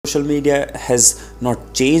social media has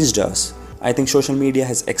not changed us. I think social media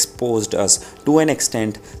has exposed us to an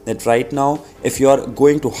extent that right now, if you are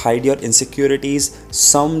going to hide your insecurities,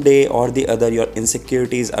 someday or the other, your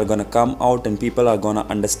insecurities are gonna come out and people are gonna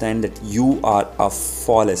understand that you are a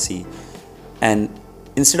fallacy. And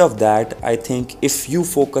instead of that, I think if you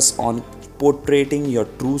focus on portraying your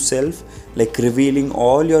true self, like revealing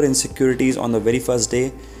all your insecurities on the very first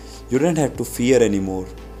day, you don't have to fear anymore.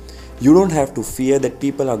 You don't have to fear that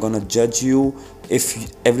people are gonna judge you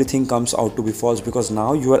if everything comes out to be false, because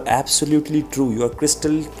now you are absolutely true. You are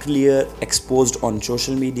crystal clear, exposed on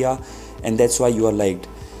social media, and that's why you are liked.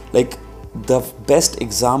 Like, the best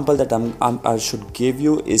example that I should give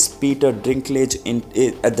you is Peter Dinklage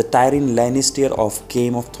at the Tyrion Lannister of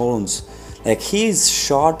Game of Thrones. Like, he's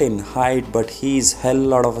short in height, but he's hell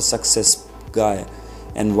lot of a success guy.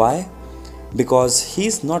 And why? Because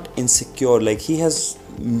he's not insecure. Like, he has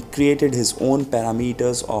created his own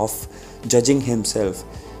parameters of judging himself.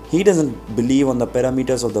 He doesn't believe on the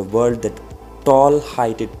parameters of the world that tall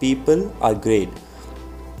heighted people are great,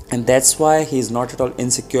 and that's why he's not at all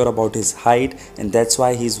insecure about his height, and that's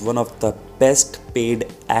why he's one of the best paid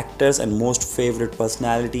actors and most favorite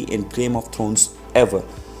personality in Game of Thrones ever.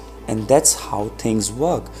 And that's how things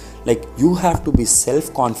work. Like, you have to be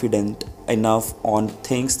self-confident enough on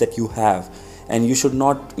things that you have, and you should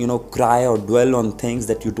not cry or dwell on things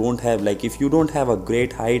that you don't have. Like, if you don't have a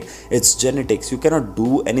great height, it's genetics. You cannot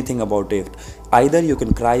do anything about it. Either you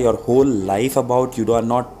can cry your whole life about you are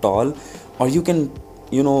not tall, or you can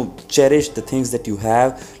cherish the things that you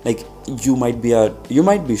have. Like, you might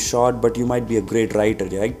be short, but you might be a great writer,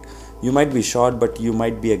 right? You might be short, but you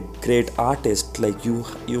might be a great artist. Like,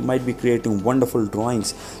 you might be creating wonderful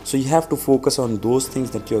drawings. So you have to focus on those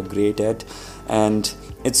things that you're great at, and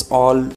it's all